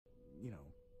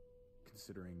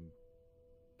considering...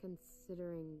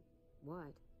 Considering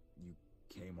what? You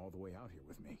came all the way out here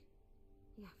with me.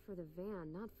 Yeah, for the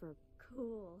van, not for...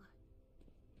 Cool.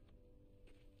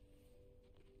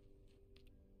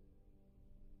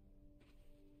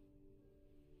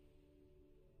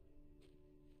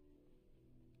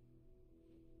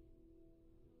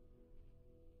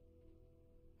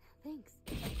 Thanks.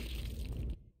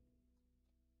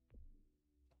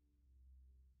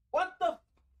 What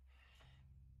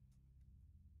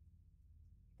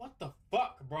the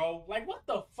fuck, bro? Like, what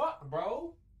the fuck,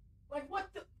 bro? Like, what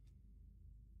the...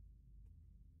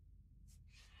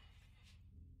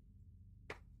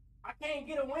 I can't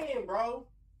get a win, bro.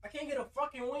 I can't get a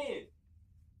fucking win.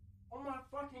 Oh my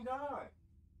fucking god.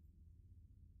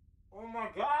 Oh my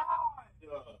god.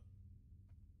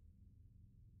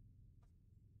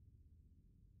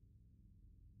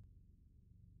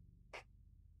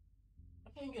 I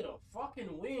can't get a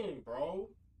fucking win, bro.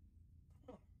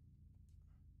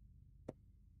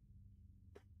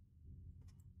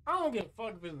 I don't give a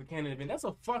fuck if it's a canon event. That's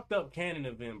a fucked up canon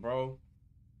event, bro.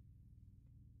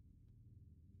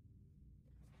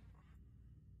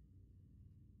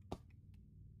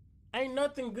 Ain't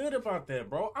nothing good about that,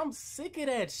 bro. I'm sick of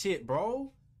that shit,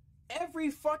 bro.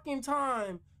 Every fucking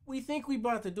time we think we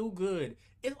about to do good,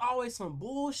 it's always some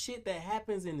bullshit that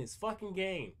happens in this fucking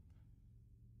game.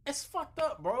 It's fucked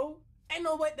up, bro. Ain't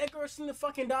no way that girl shouldn't have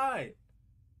fucking died.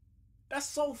 That's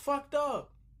so fucked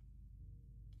up.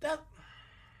 That...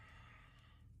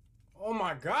 Oh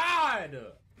my god!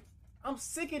 I'm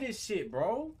sick of this shit,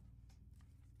 bro.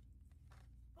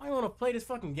 I don't want to play this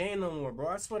fucking game no more, bro.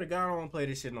 I swear to God, I don't want to play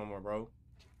this shit no more, bro.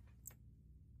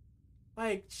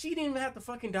 Like, she didn't even have to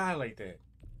fucking die like that.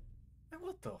 Like,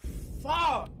 what the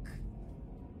fuck?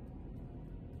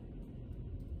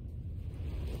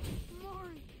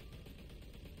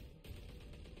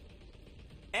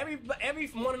 Every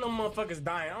one of them motherfuckers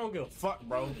dying. I don't give a fuck,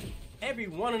 bro. Every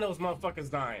one of those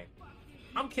motherfuckers dying.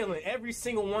 I'm killing every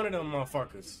single one of them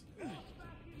motherfuckers.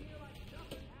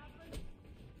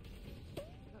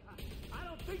 I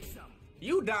don't think so.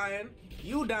 You dying,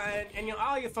 and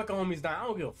all your fucking homies dying. I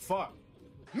don't give a fuck.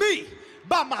 Me,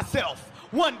 by myself,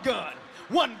 one gun,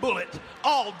 one bullet,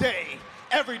 all day,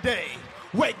 every day.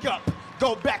 Wake up,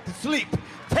 go back to sleep,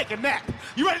 take a nap.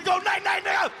 You ready to go night-night,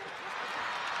 nigga?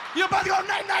 You about to go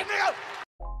night-night, nigga?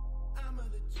 I'm a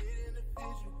legit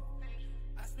individual.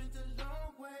 I spent a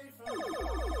long way from you.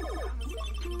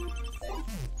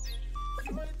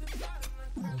 I'm a